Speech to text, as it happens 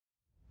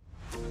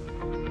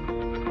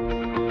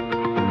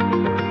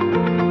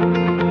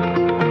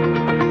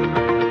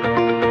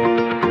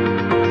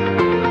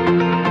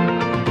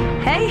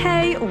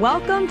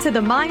to the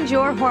Mind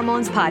Your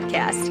Hormones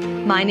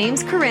podcast. My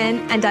name's Corinne,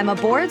 and I'm a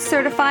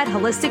board-certified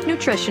holistic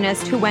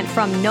nutritionist who went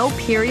from no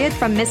period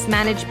from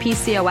mismanaged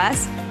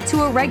PCOS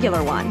to a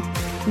regular one.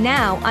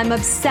 Now I'm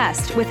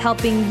obsessed with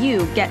helping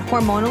you get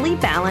hormonally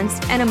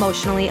balanced and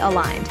emotionally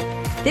aligned.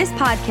 This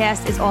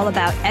podcast is all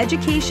about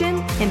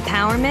education,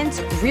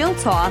 empowerment, real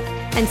talk,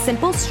 and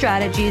simple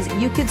strategies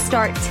you could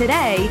start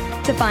today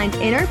to find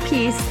inner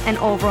peace and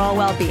overall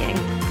well-being.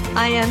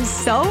 I am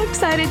so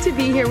excited to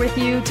be here with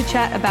you to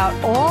chat about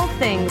all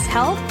things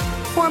health,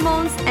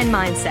 hormones, and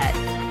mindset.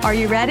 Are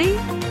you ready?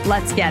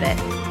 Let's get it.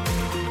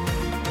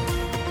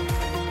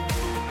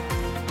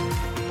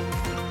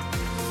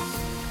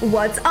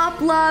 What's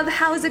up, love?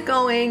 How's it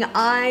going?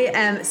 I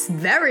am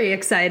very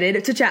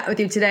excited to chat with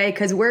you today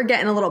because we're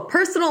getting a little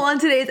personal on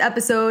today's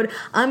episode.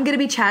 I'm going to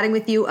be chatting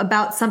with you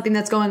about something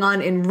that's going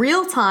on in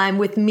real time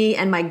with me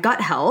and my gut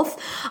health.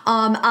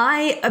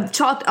 I have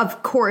talked,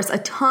 of course, a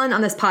ton on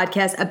this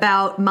podcast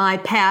about my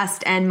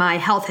past and my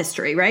health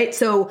history, right?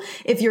 So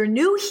if you're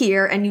new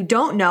here and you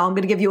don't know, I'm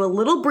going to give you a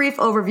little brief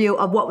overview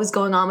of what was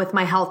going on with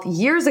my health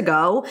years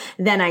ago.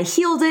 Then I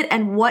healed it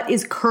and what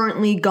is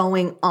currently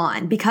going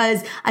on,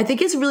 because I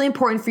think it's really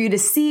important for you to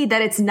see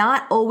that it's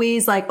not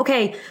always like,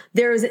 okay,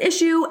 there's an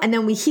issue and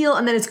then we heal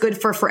and then it's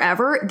good for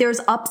forever.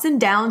 There's ups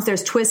and downs,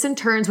 there's twists and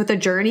turns with a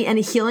journey, and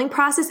a healing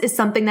process is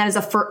something that is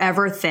a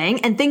forever thing,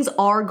 and things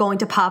are going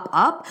to pop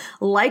up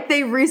like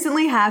they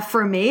recently have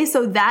for me.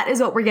 So that is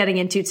what we're getting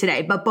into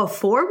today. But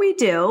before we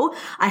do,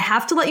 I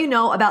have to let you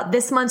know about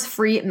this month's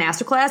free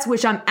masterclass,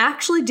 which I'm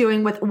actually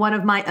doing with one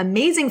of my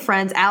amazing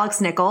friends,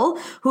 Alex Nickel,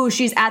 who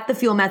she's at The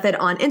Fuel Method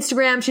on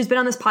Instagram. She's been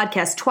on this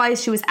podcast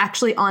twice. She was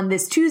actually on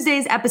this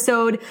Tuesday's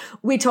episode.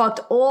 We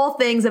talked all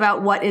things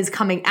about what is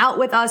coming out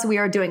with us. We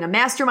are doing a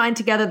mastermind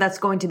together that's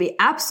going to be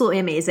absolutely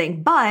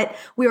amazing, but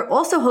we are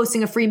also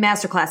hosting a free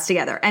masterclass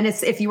together. And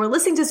if you are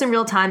listening to this in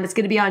real time, it's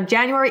going to be on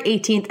January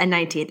 18th and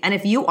 19th. And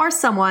if you are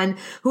someone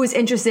who is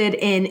interested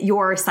in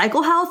your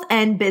cycle health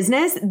and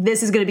business,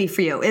 this is going to be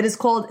for you. It is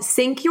called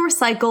Sync Your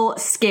Cycle,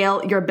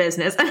 Scale Your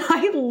Business. And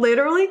I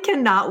literally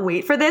cannot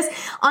wait for this.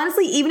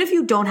 Honestly, even if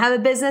you don't have a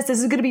business, this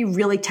is going to be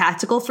really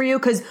tactical for you,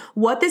 because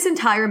what this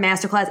entire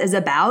masterclass is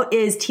about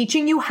is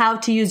teaching you how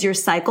to use your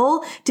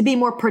cycle to be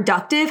more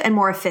productive and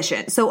more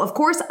efficient. So of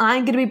course,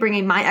 I'm going to be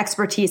bringing my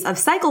expertise of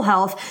cycle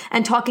health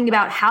and talking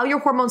about how your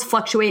hormones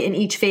fluctuate in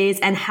each phase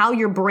and how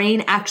your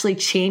brain actually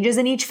changes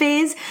in each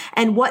phase,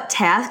 and what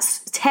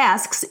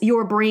tasks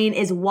your brain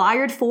is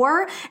wired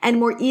for and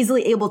more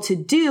easily able to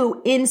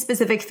do in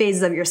specific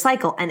phases of your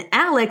cycle. And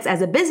Alex,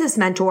 as a business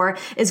mentor,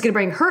 is going to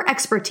bring her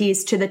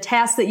expertise to the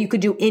tasks that you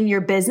could do in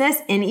your business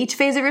in each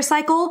phase of your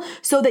cycle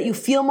so that you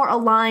feel more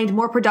aligned,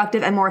 more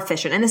productive, and more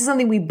efficient. And this is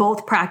something we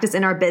both practice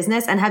in our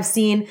business and have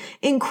seen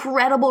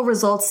incredible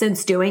results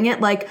since doing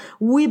it. Like,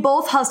 we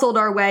both hustled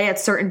our way at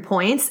certain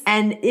points,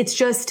 and it's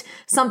just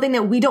something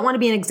that we don't want to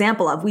be an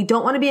example of. We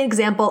don't want to be an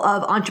example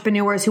of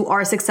entrepreneurs who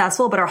are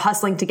successful but are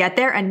hustling to get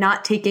there and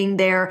not taking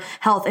their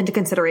health into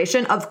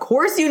consideration. Of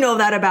course, you know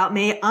that about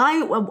me.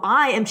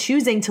 I am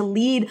choosing to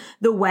lead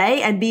the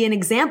way and be an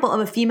example of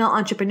a female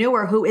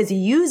entrepreneur who is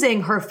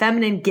using her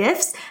feminine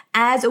gifts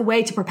as a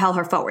way to propel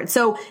her forward.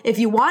 So if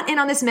you want in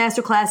on this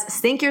masterclass,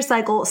 Sync Your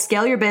Cycle,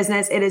 Scale Your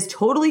Business, it is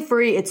totally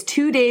free. It's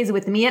 2 days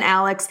with me and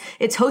Alex.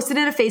 It's hosted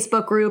in a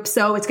Facebook group,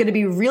 so it's going to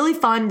be really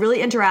fun, really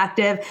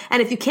interactive.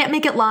 And if you can't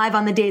make it live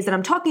on the days that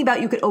I'm talking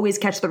about, you could always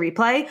catch the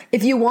replay.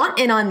 If you want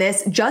in on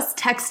this, just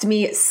text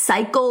me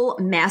Cycle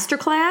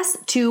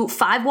Masterclass to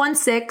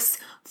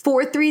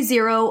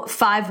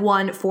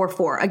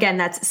 516-430-5144. Again,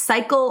 that's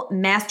Cycle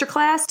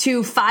Masterclass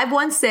to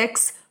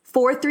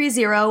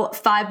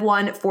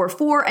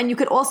 516-430-5144. And you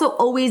could also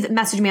always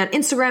message me on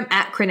Instagram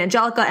at Corinne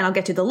Angelica, and I'll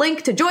get you the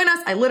link to join us.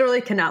 I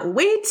literally cannot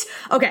wait.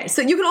 Okay,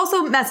 so you can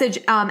also message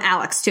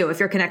Alex too if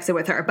you're connected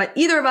with her. But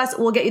either of us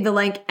will get you the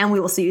link and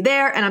we will see you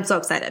there, and I'm so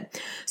excited.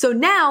 So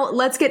now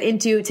let's get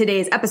into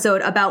today's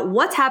episode about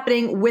what's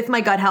happening with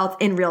my gut health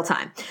in real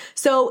time.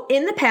 So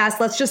in the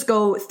past, let's just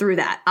go through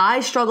that.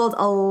 I struggled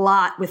a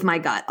lot with my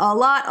gut. A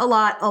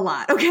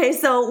lot. Okay,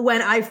 so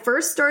when I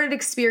first started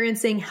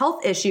experiencing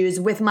health issues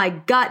with my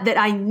gut that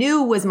I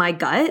knew was my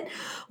gut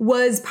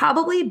was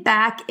probably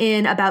back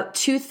in about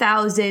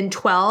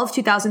 2012,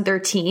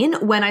 2013,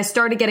 when I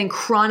started getting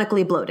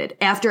chronically bloated.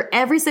 After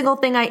every single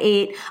thing I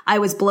ate, I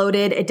was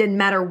bloated. It didn't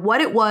matter what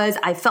it was.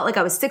 I felt like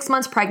I was 6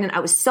 months pregnant. I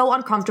was so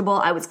uncomfortable.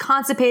 I was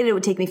constipated. It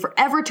would take me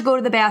forever to go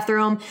to the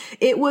bathroom.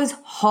 It was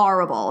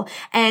horrible.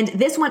 And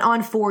this went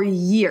on for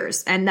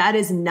years. And that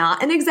is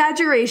not an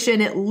exaggeration.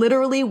 It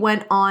literally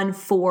went on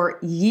for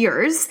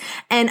years.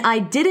 And I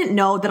didn't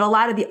know that a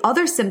lot of the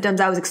other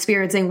symptoms I was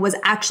experiencing was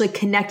actually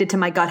connected to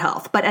my gut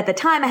health. But at the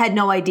time, I had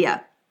no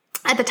idea.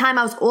 At the time,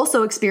 I was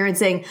also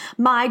experiencing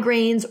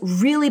migraines,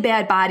 really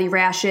bad body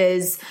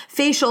rashes,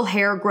 facial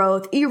hair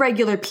growth,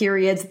 irregular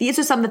periods. These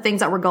are some of the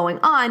things that were going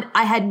on.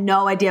 I had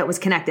no idea it was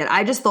connected.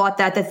 I just thought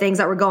that the things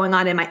that were going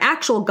on in my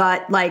actual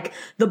gut, like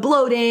the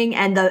bloating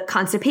and the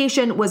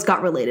constipation, was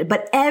gut related,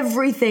 but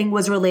everything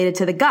was related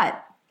to the gut.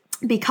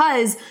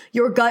 because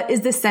your gut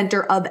is the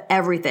center of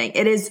everything.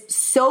 It is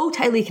so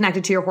tightly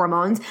connected to your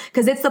hormones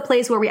because it's the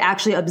place where we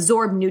actually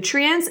absorb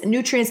nutrients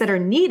that are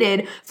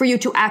needed for you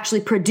to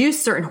actually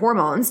produce certain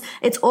hormones.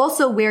 It's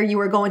also where you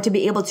are going to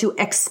be able to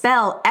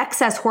expel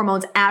excess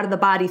hormones out of the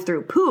body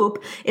through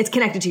poop. It's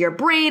connected to your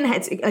brain.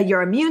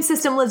 Your immune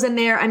system lives in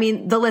there. I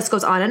mean, the list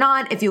goes on and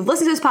on. If you've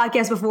listened to this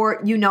podcast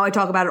before, you know I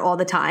talk about it all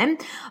the time.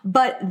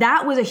 But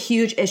that was a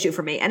huge issue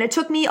for me. And it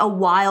took me a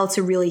while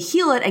to really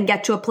heal it and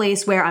get to a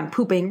place where I'm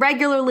pooping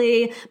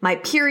regularly. My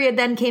period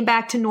then came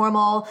back to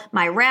normal.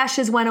 My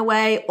rashes went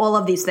away, all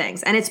of these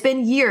things. And it's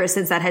been years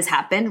since that has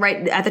happened,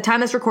 right? At the time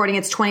of this recording,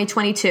 it's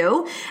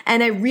 2022.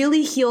 And I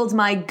really healed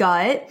my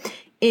gut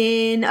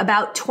in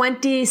about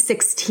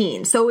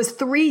 2016. So it was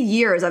 3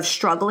 years of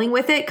struggling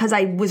with it because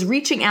I was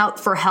reaching out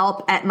for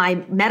help at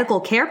my medical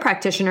care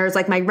practitioners,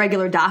 like my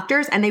regular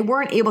doctors, and they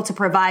weren't able to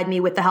provide me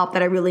with the help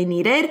that I really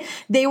needed.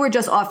 They were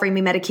just offering me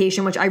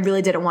medication, which I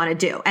really didn't want to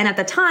do. And at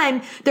the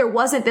time, there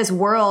wasn't this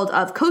world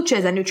of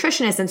coaches and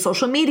nutritionists and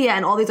social media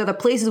and all these other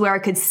places where I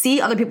could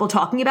see other people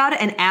talking about it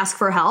and ask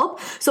for help.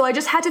 So I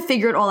just had to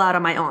figure it all out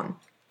on my own.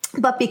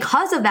 But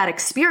because of that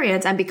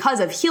experience and because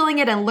of healing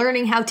it and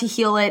learning how to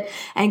heal it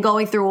and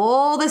going through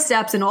all the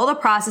steps and all the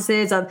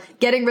processes of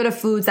getting rid of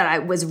foods that I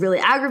was really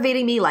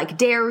aggravating me, like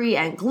dairy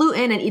and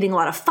gluten, and eating a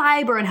lot of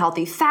fiber and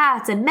healthy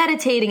fats and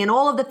meditating and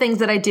all of the things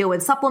that I do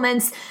and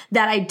supplements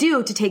that I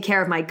do to take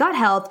care of my gut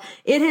health,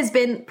 it has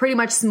been pretty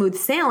much smooth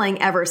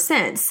sailing ever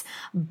since.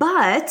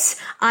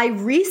 But I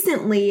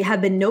recently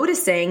have been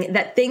noticing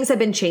that things have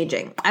been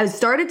changing. I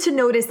started to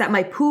notice that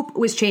my poop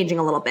was changing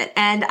a little bit.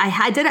 And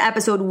I did an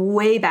episode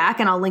way back,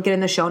 and I'll link it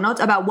in the show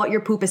notes, about what your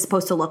poop is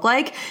supposed to look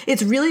like.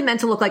 It's really meant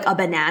to look like a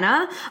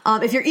banana.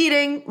 If you're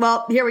eating,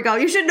 well, here we go.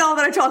 You should know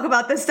that I talk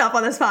about this stuff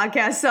on this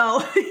podcast,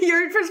 so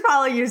you're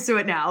probably used to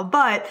it now.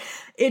 But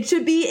it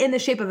should be in the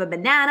shape of a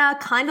banana,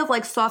 kind of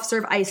like soft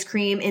serve ice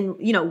cream in,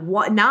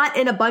 not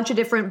in a bunch of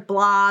different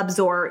blobs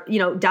or,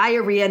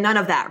 diarrhea, none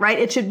of that, right?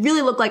 It should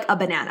really look like a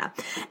banana.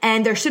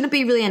 And there shouldn't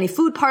be really any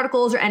food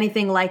particles or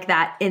anything like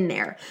that in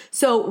there.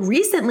 So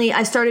recently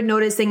I started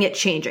noticing it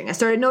changing. I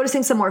started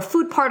noticing some more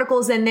food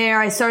particles in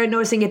there. I started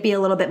noticing it be a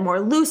little bit more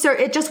looser.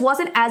 It just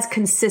wasn't as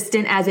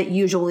consistent as it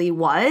usually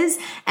was.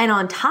 And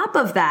on top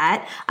of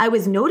that, I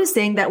was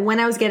noticing that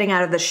when I was getting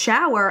out of the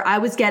shower, I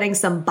was getting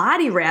some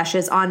body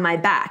rashes on my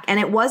back. And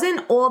it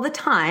wasn't all the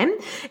time.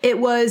 It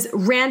was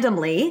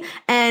randomly.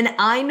 And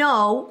I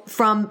know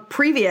from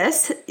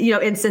previous,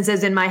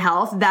 instances in my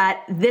health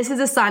that this is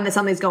a sign that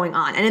something's going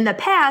on. And in the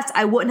past,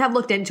 I wouldn't have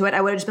looked into it.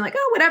 I would have just been like,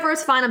 oh, whatever,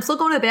 it's fine. I'm still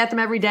going to the bathroom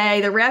every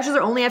day. The rashes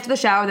are only after the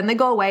shower. Then they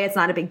go away. It's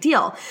not a big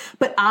deal.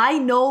 But I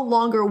no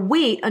longer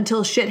wait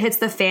until shit hits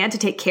the fan to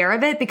take care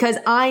of it, because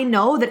I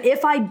know that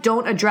if I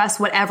don't address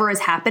whatever is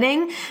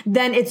happening,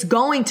 then it's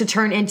going to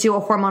turn into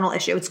a hormonal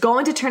issue. It's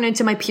going to turn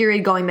into my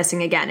period going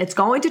missing again. It's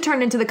going to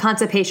turn into the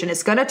constipation.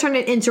 It's going to turn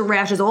it into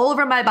rashes all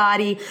over my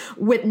body,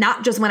 with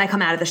not just when I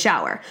come out of the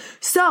shower.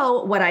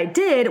 So what I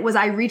did was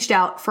I reached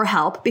out for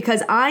help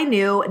because I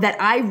knew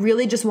that I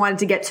really just wanted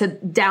to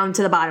get down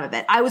to the bottom of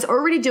it. I was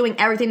already doing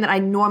everything that I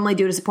normally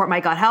do to support my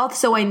gut health.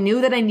 So I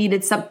knew that I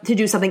needed to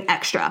do something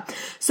extra.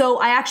 So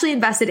I actually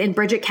invested in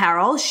Bridget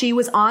Carroll. She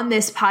was on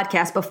this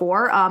podcast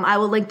before. I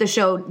will link the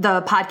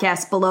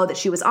podcast below that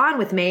she was on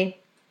with me.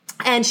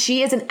 And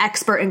she is an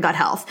expert in gut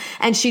health,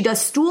 and she does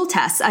stool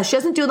tests. She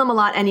doesn't do them a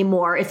lot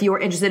anymore. If you were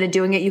interested in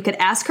doing it, you could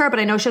ask her, but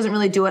I know she doesn't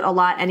really do it a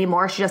lot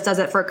anymore. She just does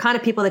it for kind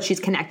of people that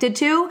she's connected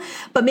to,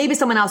 but maybe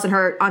someone else on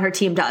her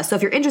team does. So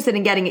if you're interested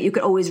in getting it, you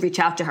could always reach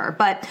out to her.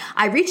 But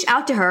I reached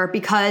out to her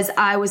because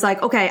I was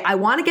like, okay, I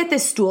want to get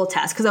this stool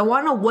test because I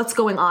want to know what's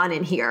going on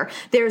in here.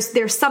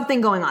 There's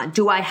something going on.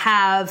 Do I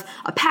have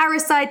a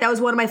parasite? That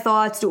was one of my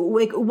thoughts.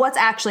 What's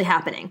actually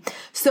happening?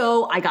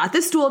 So I got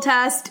this stool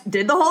test,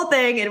 did the whole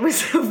thing. It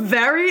was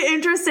very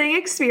interesting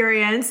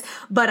experience,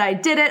 but I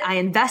did it. I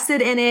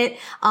invested in it.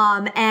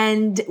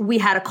 And we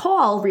had a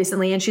call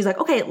recently, and she's like,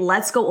 okay,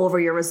 let's go over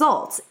your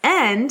results.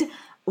 And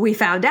we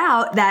found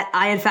out that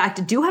I, in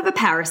fact, do have a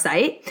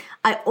parasite.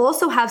 I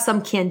also have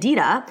some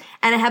candida,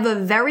 and I have a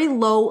very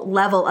low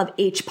level of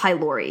H.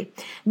 pylori.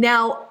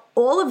 Now,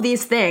 all of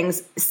these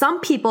things,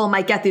 some people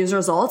might get these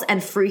results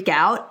and freak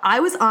out. I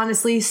was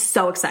honestly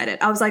so excited.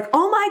 I was like,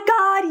 oh my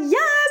God,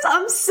 yes,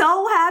 I'm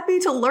so happy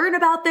to learn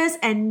about this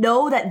and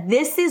know that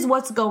this is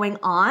what's going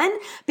on,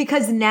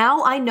 because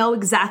now I know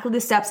exactly the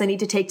steps I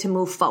need to take to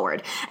move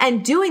forward.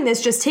 And doing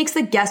this just takes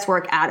the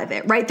guesswork out of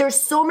it, right? There's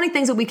so many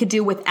things that we could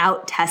do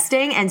without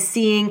testing and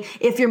seeing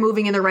if you're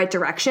moving in the right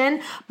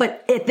direction.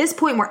 But at this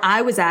point where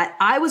I was at,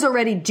 I was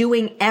already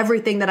doing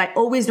everything that I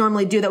always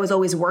normally do that was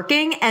always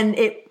working, and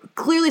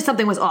clearly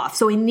something was off.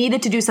 So I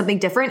needed to do something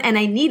different, and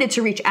I needed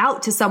to reach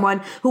out to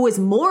someone who was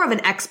more of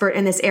an expert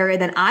in this area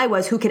than I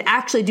was, who could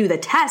actually do the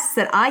tests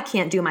that I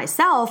can't do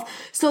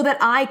myself, so that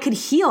I could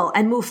heal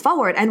and move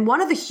forward. And one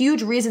of the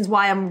huge reasons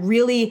why I'm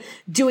really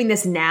doing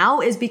this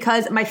now is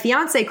because my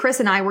fiance, Chris,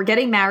 and I were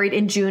getting married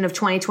in June of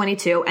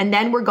 2022, and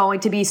then we're going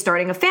to be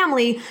starting a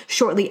family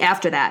shortly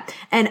after that.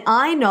 And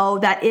I know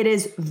that it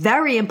is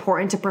very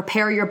important to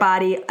prepare your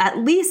body at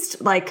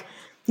least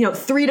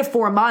 3 to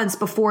 4 months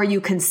before you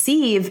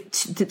conceive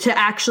to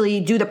actually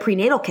do the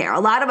prenatal care. A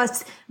lot of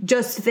us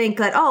just think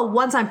that, oh,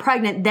 once I'm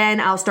pregnant, then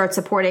I'll start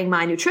supporting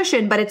my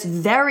nutrition, but it's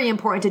very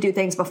important to do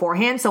things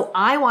beforehand. So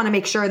I want to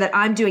make sure that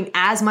I'm doing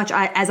as much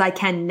as I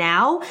can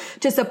now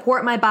to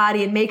support my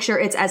body and make sure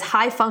it's as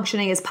high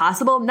functioning as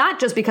possible, not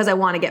just because I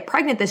want to get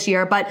pregnant this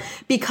year, but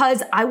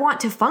because I want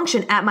to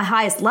function at my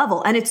highest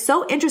level. And it's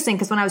so interesting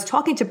because when I was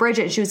talking to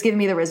Bridget and she was giving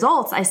me the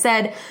results, I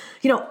said,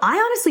 I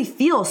honestly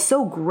feel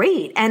so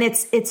great. And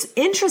it's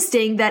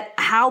interesting that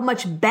how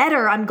much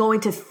better I'm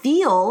going to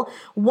feel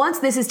once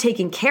this is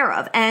taken care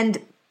of. And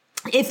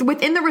if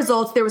within the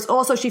results, there was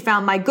also, she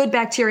found my good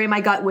bacteria in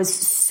my gut was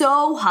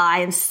so high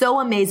and so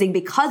amazing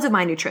because of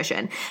my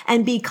nutrition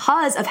and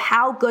because of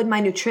how good my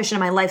nutrition and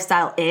my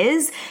lifestyle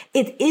is.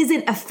 It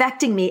isn't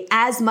affecting me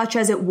as much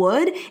as it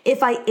would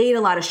if I ate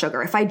a lot of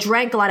sugar, if I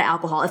drank a lot of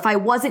alcohol, if I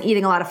wasn't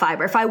eating a lot of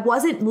fiber, if I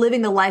wasn't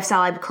living the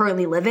lifestyle I'm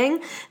currently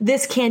living.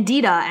 This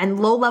candida and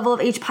low level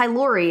of H.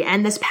 pylori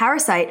and this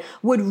parasite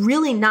would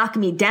really knock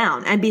me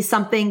down and be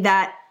something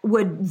that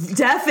would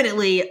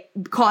definitely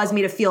cause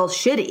me to feel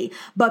shitty.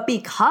 But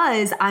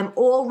because I'm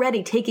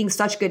already taking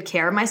such good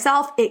care of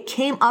myself, it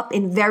came up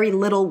in very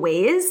little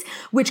ways,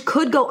 which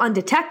could go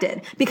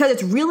undetected because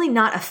it's really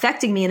not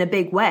affecting me in a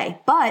big way.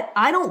 But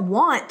I don't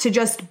want to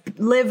just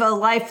live a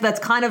life that's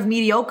kind of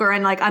mediocre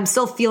and like I'm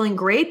still feeling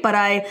great, but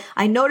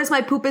I notice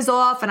my poop is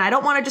off and I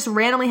don't want to just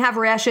randomly have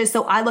rashes.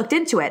 So I looked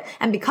into it.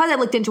 And because I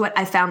looked into it,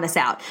 I found this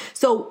out.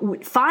 So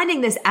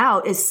finding this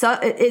out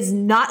is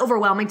not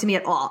overwhelming to me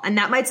at all. And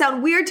that might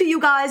sound weird to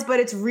you guys, but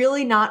it's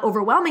really not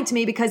overwhelming to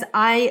me because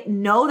I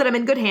know that I'm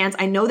in good hands.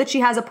 I know that she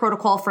has a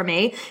protocol for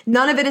me.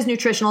 None of it is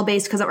nutritional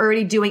based because I'm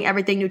already doing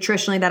everything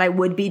nutritionally that I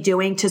would be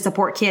doing to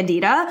support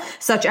candida,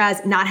 such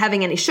as not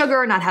having any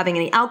sugar, not having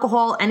any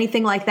alcohol,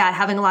 anything like that,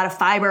 having a lot of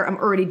fiber. I'm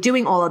already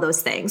doing all of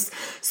those things.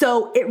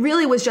 So it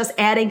really was just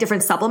adding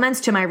different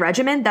supplements to my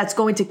regimen that's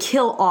going to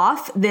kill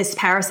off this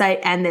parasite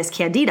and this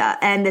candida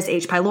and this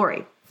H.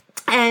 pylori.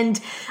 And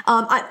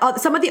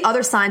some of the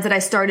other signs that I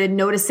started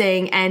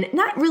noticing, and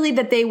not really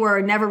that they were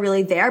never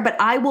really there, but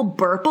I will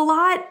burp a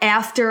lot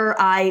after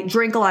I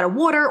drink a lot of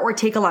water or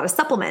take a lot of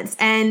supplements.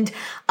 And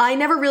I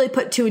never really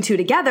put 2 and 2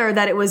 together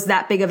that it was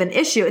that big of an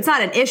issue. It's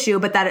not an issue,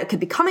 but that it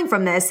could be coming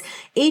from this.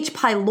 H.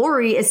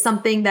 pylori is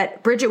something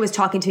that Bridget was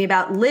talking to me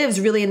about,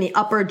 lives really in the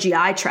upper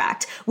GI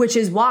tract, which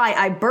is why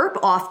I burp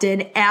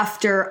often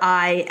after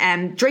I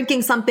am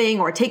drinking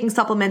something or taking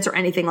supplements or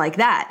anything like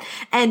that.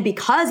 And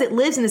because it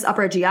lives in this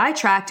upper GI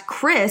tract,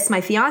 Chris, my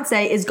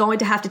fiance, is going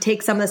to have to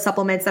take some of the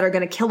supplements that are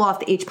going to kill off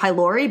the H.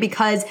 pylori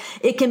because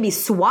it can be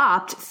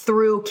swapped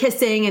through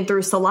kissing and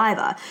through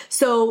saliva.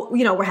 So,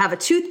 we have a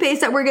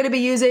toothpaste that we're going to be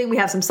using. We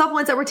have some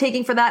supplements that we're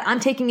taking for that. I'm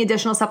taking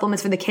additional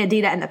supplements for the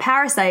candida and the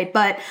parasite,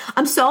 but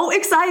I'm so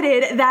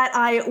excited that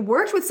I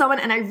worked with someone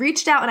and I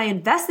reached out and I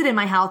invested in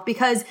my health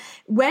because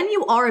when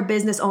you are a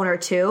business owner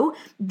too,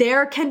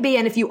 there can be,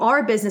 and if you are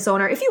a business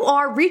owner,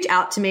 reach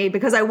out to me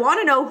because I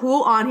want to know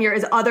who on here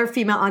is other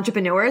female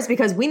entrepreneurs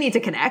because we need to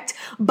connect.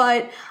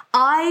 But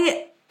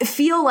I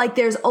feel like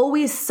there's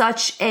always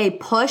such a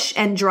push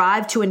and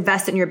drive to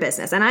invest in your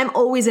business. And I'm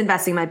always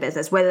investing in my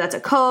business, whether that's a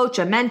coach,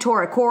 a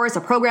mentor, a course, a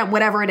program,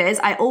 whatever it is.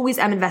 I always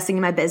am investing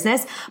in my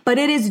business, but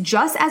it is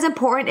just as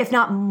important, if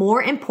not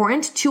more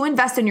important, to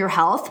invest in your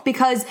health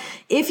because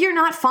if you're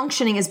not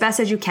functioning as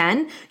best as you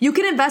can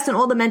invest in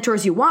all the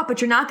mentors you want,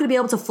 but you're not going to be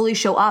able to fully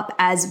show up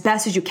as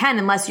best as you can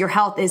unless your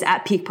health is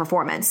at peak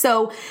performance.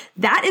 So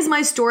that is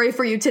my story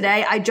for you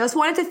today. I just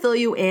wanted to fill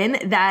you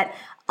in that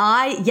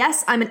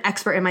yes, I'm an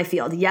expert in my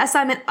field. Yes,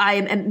 I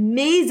am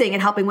amazing at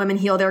helping women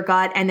heal their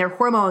gut and their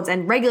hormones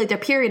and regulate their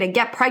period and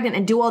get pregnant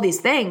and do all these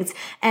things.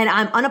 And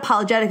I'm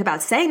unapologetic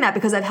about saying that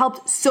because I've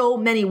helped so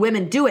many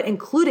women do it,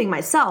 including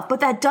myself. But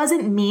that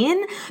doesn't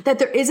mean that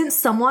there isn't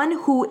someone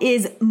who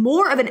is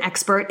more of an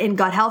expert in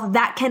gut health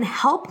that can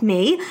help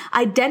me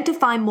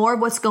identify more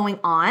of what's going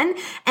on.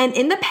 And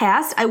in the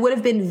past, I would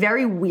have been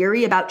very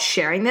weary about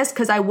sharing this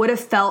because I would have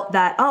felt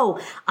that,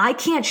 I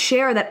can't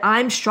share that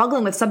I'm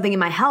struggling with something in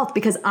my health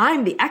because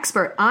I'm the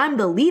expert, I'm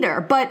the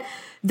leader. But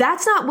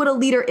that's not what a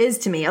leader is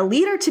to me. A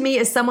leader to me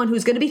is someone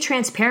who's going to be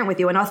transparent with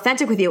you and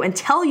authentic with you and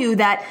tell you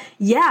that,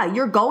 yeah,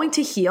 you're going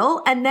to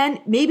heal. And then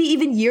maybe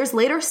even years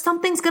later,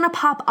 something's going to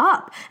pop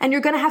up and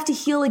you're going to have to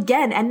heal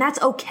again. And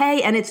that's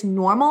okay. And it's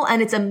normal. And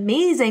it's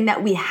amazing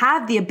that we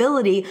have the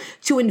ability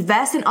to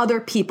invest in other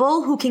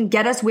people who can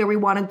get us where we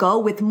want to go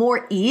with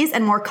more ease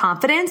and more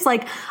confidence.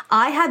 Like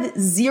I have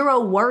zero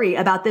worry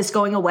about this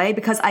going away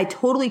because I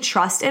totally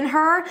trust in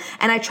her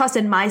and I trust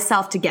in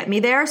myself to get me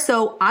there.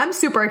 So I'm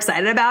super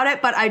excited about it,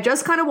 but I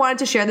just kind of wanted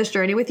to share this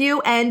journey with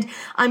you. And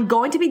I'm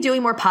going to be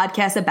doing more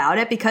podcasts about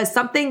it because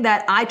something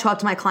that I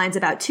talked to my clients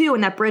about too,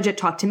 and that Bridget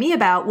talked to me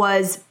about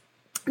was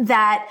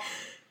that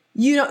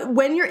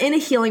when you're in a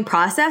healing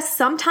process,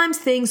 sometimes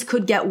things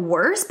could get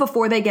worse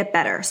before they get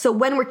better. So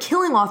when we're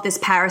killing off this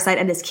parasite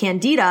and this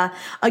candida,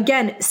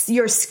 again,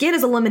 your skin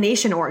is an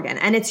elimination organ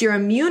and it's your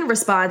immune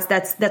response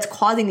that's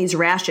causing these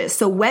rashes.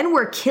 So when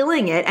we're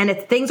killing it and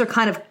if things are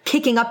kind of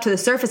kicking up to the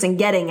surface and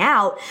getting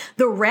out,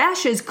 the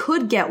rashes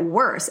could get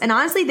worse. And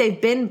honestly, they've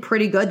been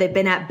pretty good. They've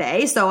been at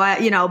bay. So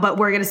but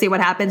we're going to see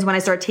what happens when I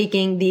start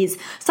taking these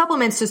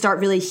supplements to start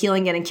really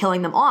healing it and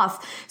killing them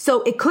off.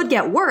 So it could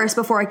get worse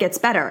before it gets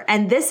better.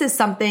 And this is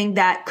something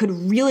that could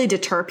really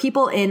deter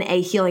people in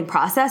a healing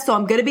process. So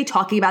I'm going to be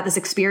talking about this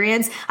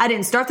experience. I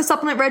didn't start the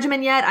supplement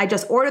regimen yet. I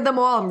just ordered them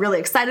all. I'm really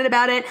excited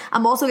about it.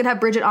 I'm also going to have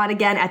Bridget on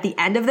again at the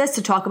end of this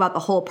to talk about the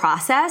whole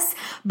process.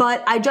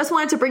 But I just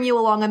wanted to bring you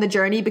along on the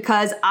journey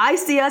because I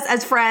see us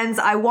as friends.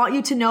 I want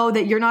you to know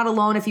that you're not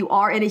alone if you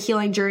are in a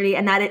healing journey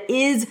and that it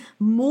is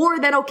more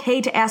than okay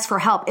to ask for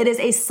help. It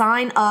is a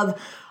sign of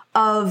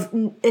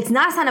it's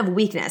not a sign of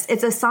weakness.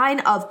 It's a sign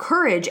of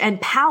courage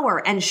and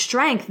power and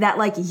strength that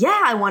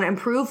I want to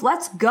improve.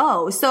 Let's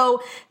go.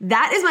 So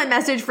that is my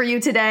message for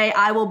you today.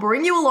 I will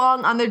bring you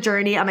along on the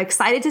journey. I'm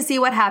excited to see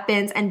what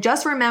happens. And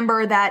just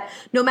remember that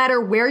no matter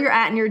where you're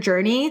at in your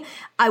journey,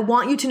 I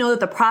want you to know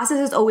that the process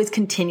is always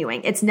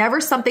continuing. It's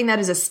never something that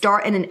is a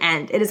start and an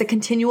end. It is a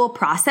continual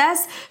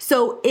process.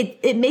 So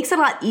it makes it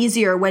a lot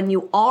easier when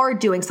you are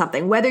doing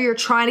something, whether you're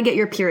trying to get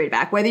your period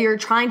back, whether you're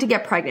trying to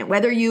get pregnant,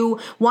 whether you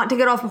want to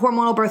get off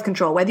hormonal birth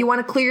control, whether you want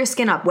to clear your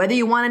skin up, whether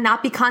you want to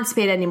not be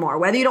constipated anymore,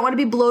 whether you don't want to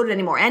be bloated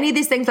anymore, any of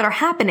these things that are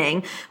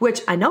happening,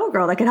 which I know a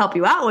girl that can help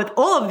you out with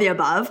all of the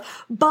above,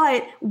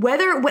 but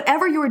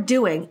whatever you're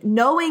doing,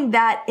 knowing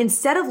that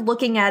instead of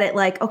looking at it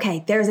like,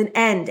 okay, there's an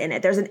end in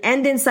it, there's an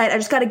end in sight, I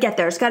just got to get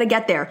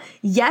there.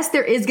 Yes,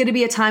 there is going to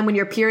be a time when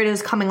your period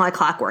is coming like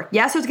clockwork.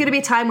 Yes, there's going to be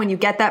a time when you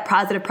get that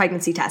positive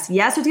pregnancy test.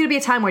 Yes, there's going to be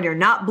a time when you're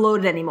not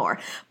bloated anymore,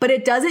 but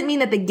it doesn't mean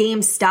that the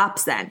game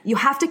stops then. You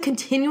have to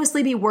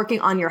continuously be working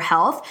on your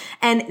health.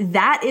 And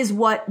that is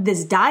what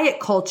this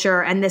diet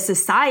culture and this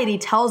society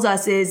tells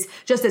us is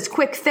just this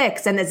quick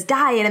fix and this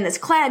diet and this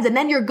cleanse, and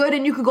then you're good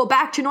and you can go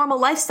back to normal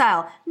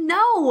lifestyle.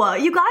 No,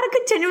 you got to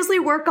continuously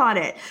work on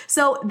it.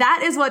 So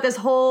that is what this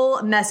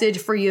whole message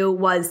for you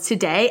was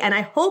today. And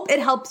I hope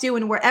it helps you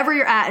in wherever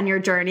you're at in your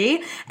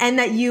journey and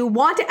that you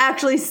want to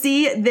actually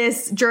see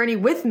this journey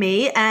with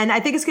me. And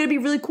I think it's going to be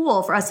really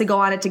cool for us to go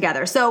on it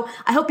together. So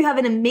I hope you have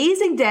an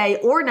amazing day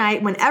or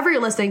night whenever you're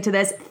listening to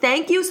this.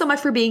 Thank you so much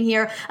for being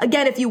here.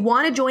 Again, if you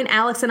want to join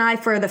Alex and I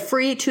for the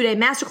free 2-day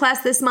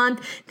masterclass this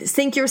month,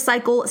 Sync Your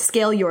Cycle,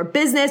 Scale Your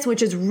Business,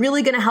 which is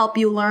really going to help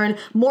you learn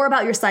more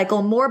about your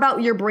cycle, more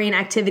about your brain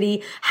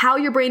activity, how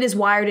your brain is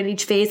wired in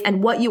each phase,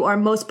 and what you are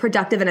most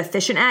productive and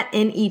efficient at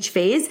in each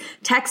phase.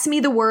 Text me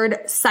the word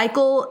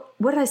cycle.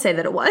 What did I say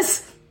that it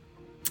was?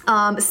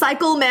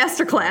 Cycle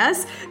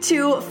Masterclass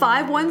to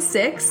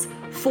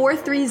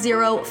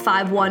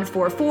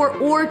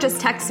 516-430-5144, or just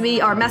text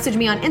me or message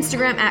me on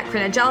Instagram at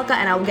Crinangelica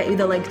and I will get you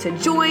the link to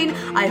join.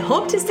 I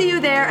hope to see you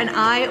there and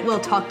I will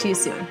talk to you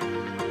soon.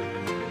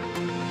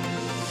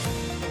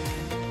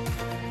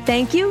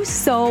 Thank you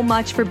so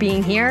much for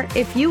being here.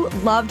 If you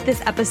loved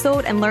this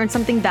episode and learned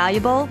something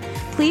valuable,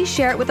 please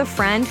share it with a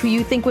friend who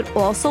you think would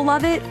also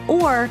love it,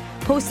 or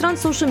post it on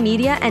social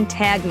media and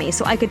tag me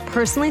so I could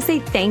personally say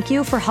thank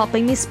you for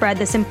helping me spread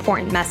this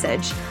important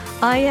message.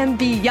 I am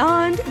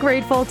beyond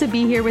grateful to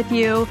be here with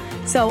you.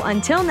 So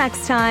until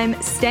next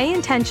time, stay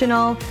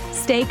intentional,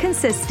 stay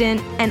consistent,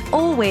 and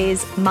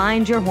always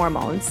mind your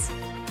hormones.